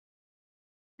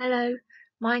Hello,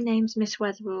 my name's Miss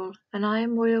Wetherall, and I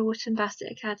am Royal Wootton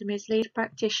Bassett Academy's lead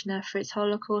practitioner for its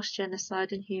Holocaust,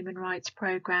 Genocide and Human Rights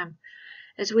programme.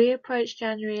 As we approach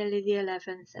January the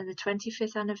 11th and the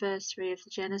 25th anniversary of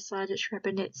the genocide at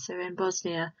Srebrenica in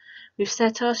Bosnia, we've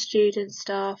set our students,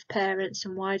 staff, parents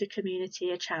and wider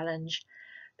community a challenge.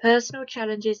 Personal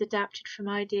challenges adapted from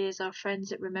ideas our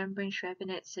friends at Remembering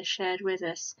Srebrenica shared with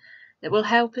us that will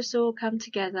help us all come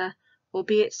together,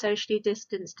 albeit socially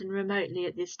distanced and remotely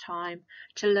at this time,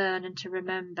 to learn and to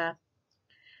remember.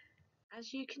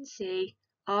 As you can see,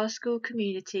 our school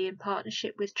community, in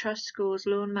partnership with Trust Schools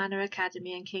Lawn Manor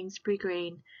Academy and Kingsbury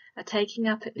Green, are taking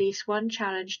up at least one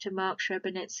challenge to mark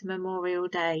Srebrenica Memorial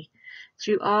Day.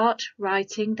 Through art,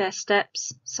 writing, their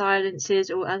steps, silences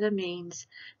or other means,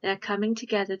 they are coming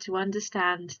together to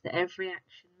understand that every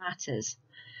action matters.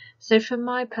 So for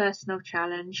my personal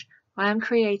challenge, I am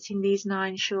creating these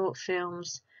 9 short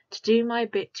films to do my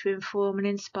bit to inform and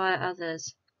inspire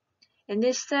others. In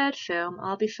this third film,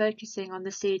 I'll be focusing on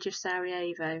the siege of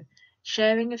Sarajevo,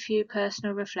 sharing a few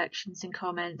personal reflections and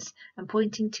comments, and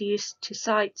pointing to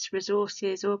sites,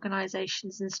 resources,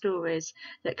 organisations and stories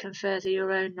that can further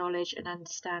your own knowledge and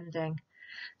understanding.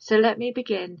 So let me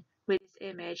begin with this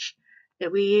image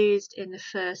that we used in the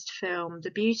first film,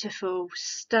 the beautiful,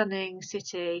 stunning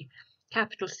city,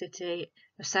 capital city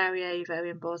of Sarajevo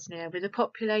in Bosnia, with a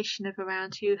population of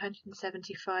around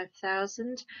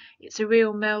 275,000. It's a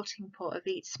real melting pot of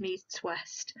East meets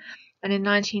West. And in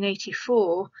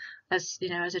 1984, as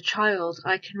a child,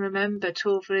 I can remember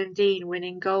Torval and Dean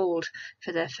winning gold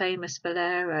for their famous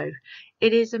Bolero.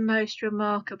 It is a most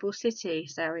remarkable city,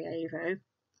 Sarajevo.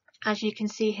 As you can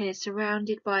see here,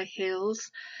 surrounded by hills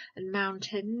and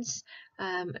mountains,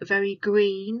 very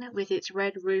green with its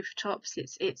red rooftops,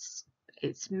 its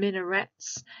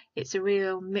minarets. It's a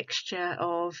real mixture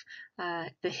of the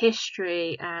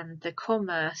history and the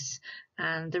commerce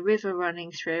and the river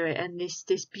running through it, and this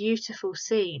beautiful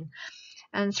scene.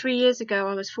 And 3 years ago,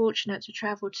 I was fortunate to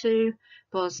travel to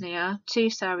Bosnia,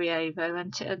 to Sarajevo,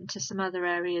 and to some other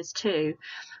areas too,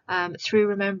 through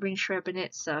Remembering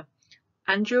Srebrenica.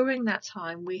 And during that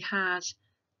time, we had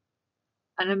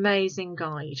an amazing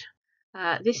guide.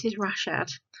 This is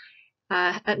Rashad.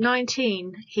 At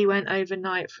 19, he went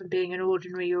overnight from being an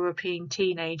ordinary European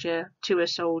teenager to a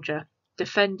soldier,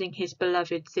 defending his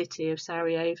beloved city of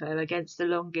Sarajevo against the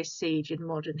longest siege in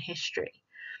modern history.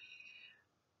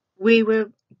 We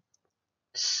were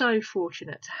so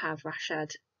fortunate to have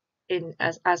Rashad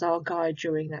as our guide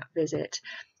during that visit.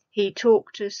 He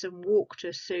talked us and walked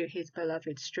us through his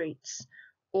beloved streets,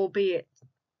 albeit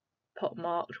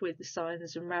pockmarked with the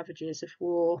signs and ravages of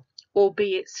war,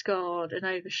 albeit scarred and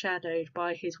overshadowed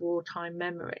by his wartime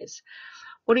memories.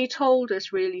 What he told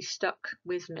us really stuck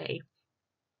with me.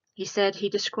 He said he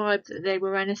described that they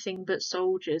were anything but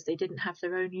soldiers. They didn't have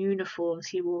their own uniforms.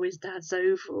 He wore his dad's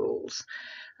overalls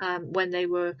when they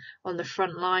were on the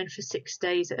front line for 6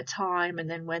 days at a time, and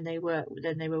then when they were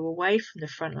away from the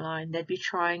front line, they'd be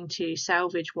trying to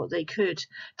salvage what they could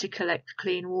to collect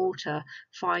clean water,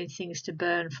 find things to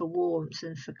burn for warmth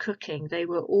and for cooking. They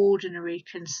were ordinary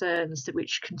concerns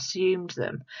which consumed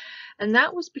them, and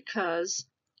that was because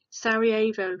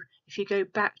Sarajevo, if you go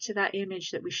back to that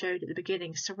image that we showed at the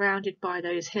beginning, surrounded by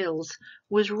those hills,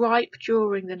 was ripe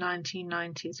during the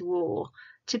 1990s war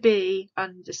to be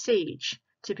under siege,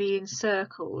 to be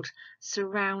encircled,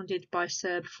 surrounded by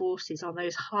Serb forces on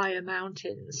those higher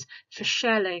mountains, for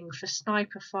shelling, for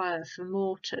sniper fire, for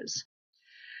mortars.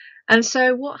 And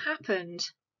so what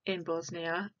happened in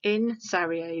Bosnia, in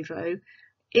Sarajevo,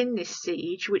 in this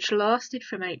siege, which lasted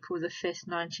from April the 5th,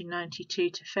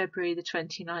 1992 to February the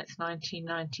 29th,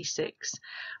 1996,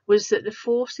 was that the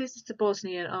forces of the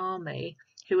Bosnian army,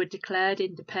 who had declared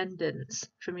independence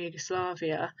from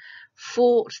Yugoslavia,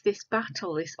 fought this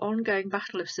battle, this ongoing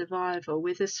battle of survival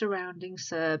with the surrounding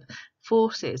Serb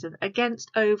forces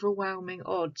against overwhelming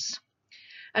odds.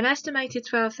 An estimated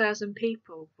 12,000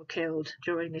 people were killed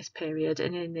during this period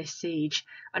and in this siege,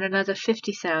 and another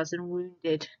 50,000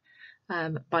 wounded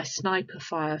by sniper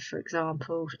fire, for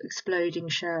example, exploding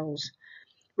shells.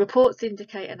 Reports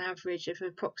indicate an average of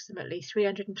approximately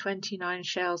 329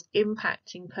 shells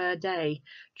impacting per day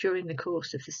during the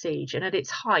course of the siege, and at its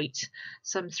height,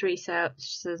 some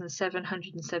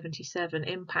 3,777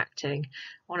 impacting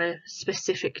on a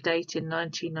specific date in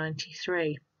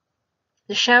 1993.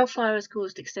 The shell fire has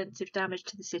caused extensive damage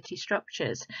to the city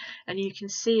structures, and you can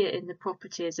see it in the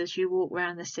properties as you walk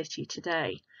around the city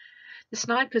today. The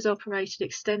snipers operated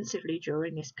extensively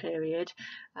during this period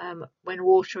when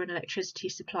water and electricity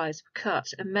supplies were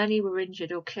cut, and many were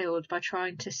injured or killed by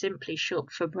trying to simply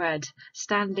shop for bread,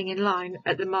 standing in line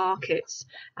at the markets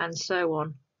and so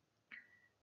on.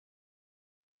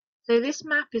 So this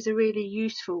map is a really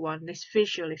useful one, this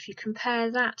visual. If you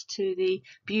compare that to the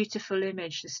beautiful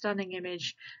image, the stunning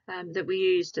image that we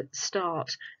used at the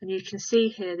start, and you can see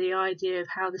here the idea of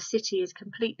how the city is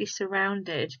completely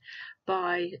surrounded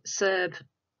by Serb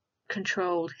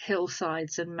controlled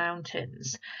hillsides and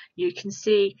mountains. You can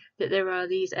see that there are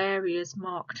these areas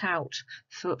marked out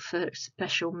for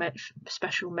special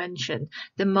mention.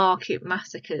 The market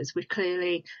massacres were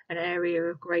clearly an area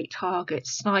of great target.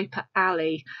 Sniper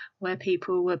Alley, where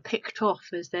people were picked off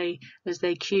as they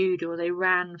queued or they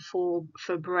ran for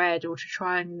bread or to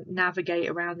try and navigate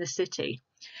around the city.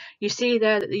 You see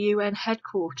there that the UN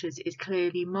headquarters is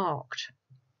clearly marked.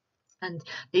 And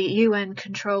the UN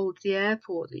controlled the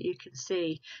airport that you can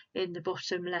see in the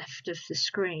bottom left of the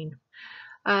screen.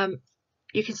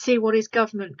 You can see what is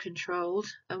government controlled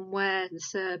and where the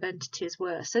Serb entities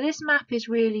were. So this map is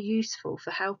really useful for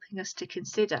helping us to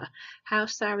consider how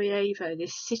Sarajevo,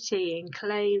 this city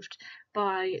enclaved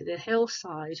by the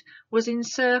hillside, was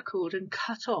encircled and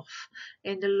cut off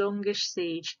in the longest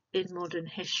siege in modern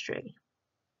history.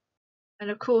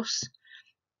 And of course,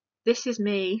 this is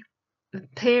me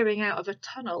peering out of a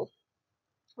tunnel,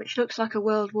 which looks like a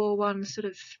World War I sort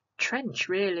of trench,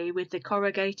 really, with the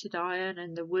corrugated iron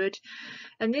and the wood.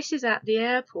 And this is at the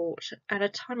airport, and a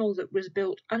tunnel that was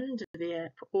built under the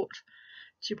airport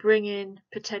to bring in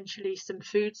potentially some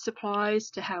food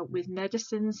supplies to help with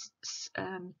medicines,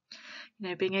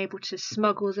 being able to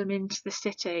smuggle them into the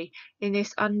city in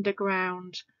this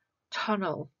underground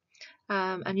tunnel.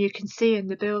 And you can see in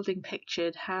the building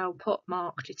pictured how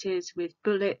pockmarked it is with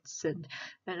bullets and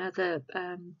other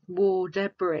war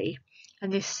debris, and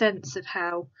this sense of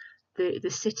how the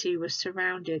city was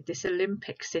surrounded, this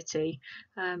Olympic city,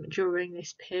 during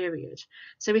this period.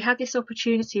 So we had this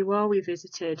opportunity while we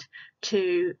visited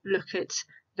to look at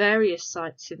various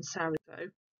sites in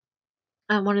Sarajevo.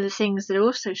 And one of the things that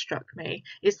also struck me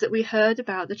is that we heard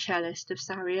about the cellist of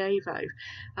Sarajevo,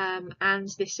 and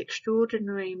this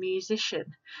extraordinary musician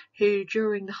who,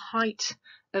 during the height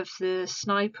of the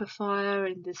sniper fire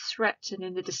and the threat and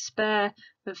in the despair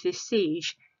of this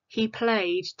siege, he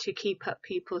played to keep up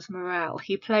people's morale.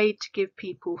 He played to give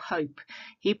people hope.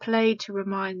 He played to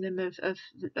remind them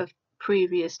of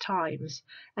previous times,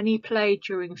 and he played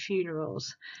during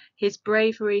funerals. His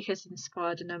bravery has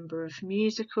inspired a number of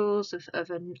musicals, of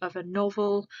a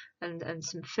novel, and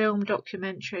some film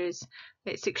documentaries.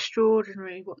 It's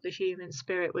extraordinary what the human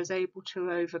spirit was able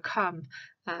to overcome,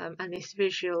 and this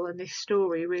visual and this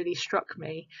story really struck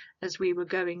me as we were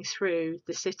going through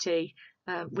the city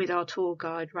with our tour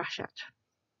guide Rashat.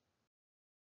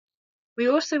 We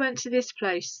also went to this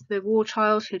place, the War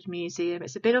Childhood Museum.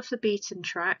 It's a bit off the beaten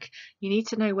track. You need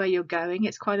to know where you're going.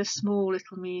 It's quite a small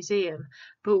little museum,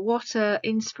 but what an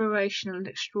inspirational and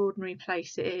extraordinary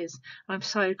place it is. I'm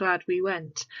so glad we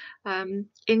went.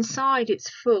 Inside, it's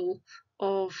full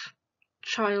of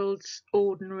child's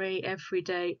ordinary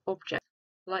everyday objects,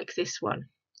 like this one,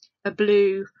 a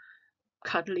blue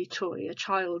cuddly toy, a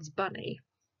child's bunny.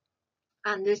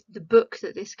 And the book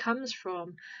that this comes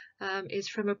from is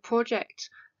from a project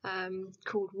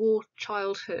called War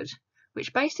Childhood,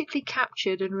 which basically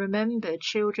captured and remembered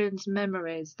children's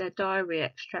memories, their diary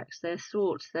extracts, their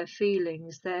thoughts, their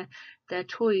feelings, their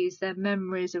toys, their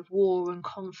memories of war and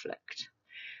conflict.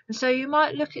 And so you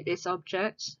might look at this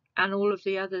object and all of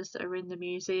the others that are in the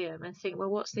museum and think, well,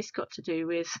 what's this got to do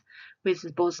with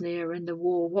Bosnia and the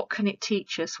war? What can it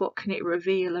teach us? What can it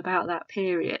reveal about that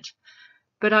period?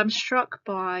 But I'm struck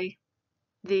by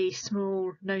the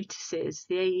small notices,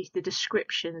 the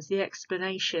descriptions, the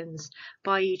explanations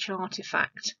by each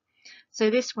artifact. So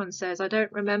this one says, I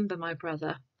don't remember my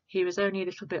brother. He was only a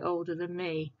little bit older than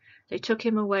me. They took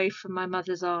him away from my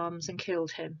mother's arms and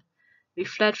killed him. We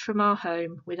fled from our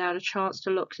home without a chance to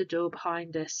lock the door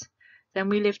behind us. Then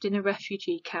we lived in a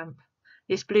refugee camp.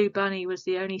 This blue bunny was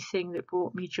the only thing that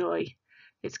brought me joy.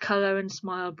 Its colour and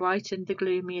smile brightened the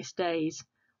gloomiest days.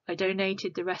 I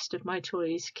donated the rest of my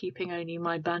toys, keeping only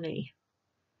my bunny.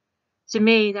 To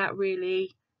me, that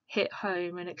really hit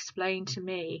home and explained to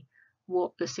me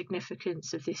what the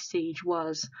significance of this siege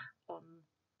was on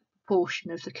a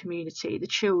portion of the community, the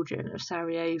children of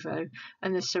Sarajevo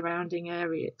and the surrounding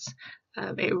areas.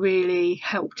 It really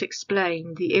helped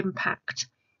explain the impact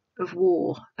of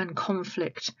war and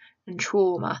conflict and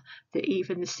trauma, that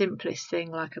even the simplest thing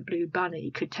like a blue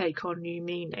bunny could take on new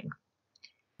meaning.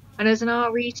 And as an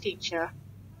RE teacher,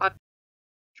 I'm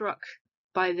struck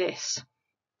by this,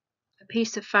 a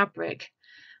piece of fabric.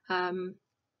 You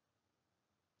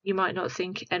might not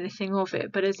think anything of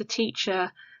it, but as a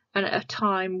teacher, and at a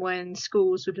time when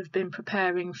schools would have been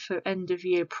preparing for end of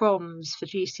year proms for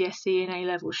GCSE and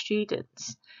A-level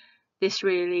students, this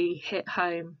really hit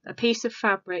home. A piece of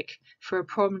fabric for a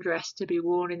prom dress to be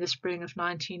worn in the spring of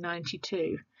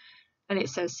 1992, and it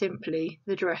says simply,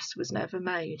 the dress was never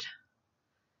made.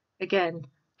 Again,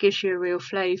 gives you a real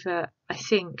flavour, I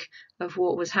think, of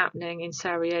what was happening in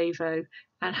Sarajevo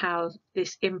and how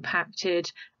this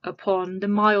impacted upon the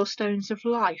milestones of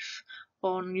life,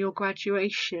 on your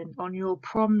graduation, on your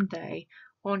prom day,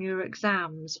 on your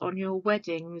exams, on your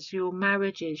weddings, your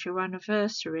marriages, your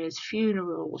anniversaries,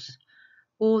 funerals.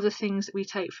 All the things that we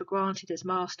take for granted as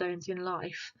milestones in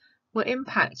life were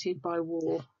impacted by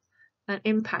war and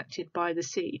impacted by the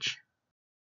siege.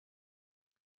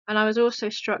 And I was also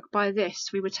struck by this.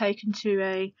 We were taken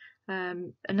to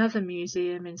another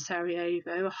museum in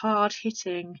Sarajevo, a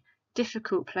hard-hitting,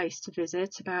 difficult place to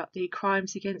visit, about the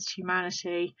crimes against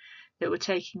humanity that were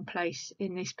taking place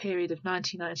in this period of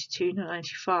 1992 to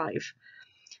 95.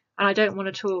 And I don't want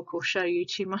to talk or show you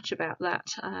too much about that.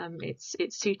 It's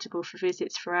suitable for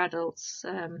visits for adults,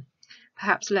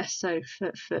 perhaps less so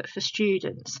for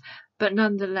students. But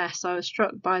nonetheless, I was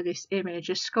struck by this image,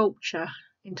 a sculpture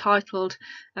entitled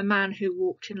 "A Man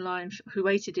Who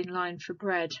Waited in Line for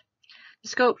Bread." The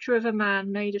sculpture of a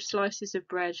man made of slices of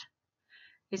bread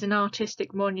is an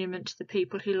artistic monument to the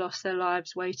people who lost their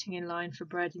lives waiting in line for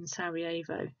bread in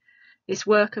Sarajevo. This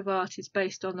work of art is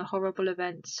based on the horrible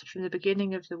events from the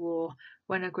beginning of the war,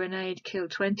 when a grenade killed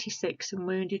 26 and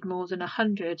wounded more than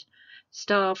 100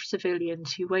 starved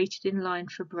civilians who waited in line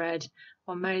for bread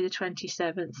on May the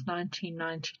 27th,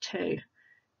 1992.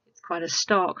 It's quite a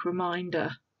stark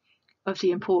reminder of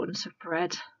the importance of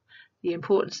bread, the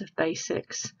importance of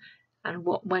basics, and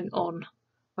what went on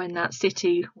when that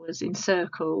city was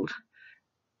encircled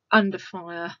under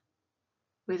fire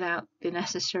without the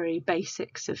necessary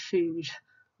basics of food,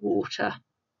 water,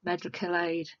 medical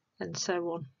aid, and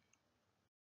so on.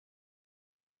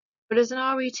 But as an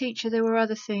RE teacher, there were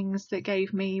other things that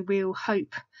gave me real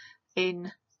hope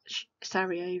in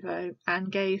Sarajevo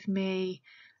and gave me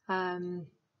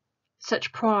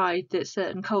such pride that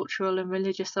certain cultural and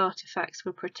religious artifacts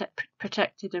were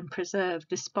protected and preserved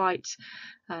despite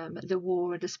the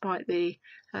war and despite the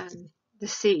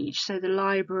siege. So the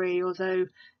library, although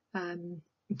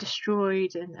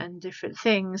destroyed and different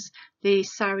things, the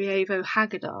Sarajevo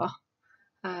Haggadah,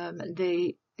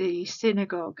 the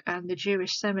synagogue and the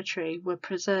Jewish cemetery were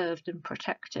preserved and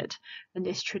protected, and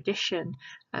this tradition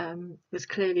was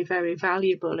clearly very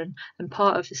valuable and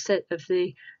part of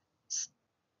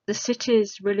the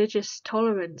city's religious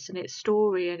tolerance and its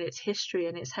story and its history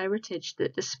and its heritage,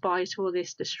 that despite all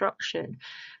this destruction,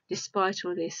 despite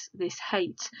all this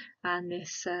hate and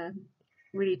this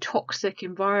really toxic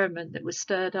environment that was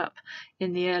stirred up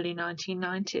in the early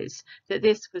 1990s, that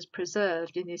this was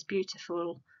preserved in this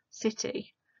beautiful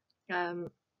city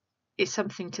is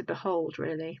something to behold,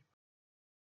 really.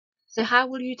 So how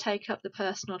will you take up the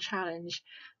personal challenge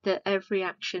that every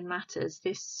action matters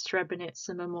this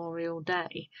Srebrenica Memorial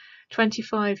Day?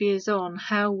 25 years on,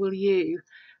 how will you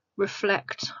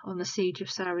reflect on the siege of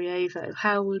Sarajevo?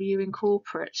 How will you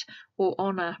incorporate or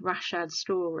honour Rashad's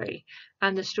story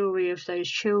and the story of those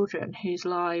children whose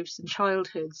lives and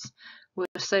childhoods were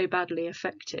so badly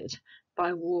affected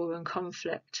by war and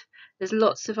conflict? There's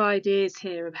lots of ideas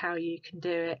here of how you can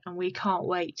do it, and we can't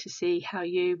wait to see how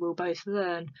you will both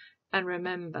learn and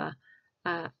remember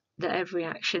that every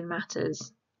action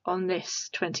matters on this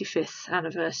 25th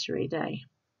anniversary day.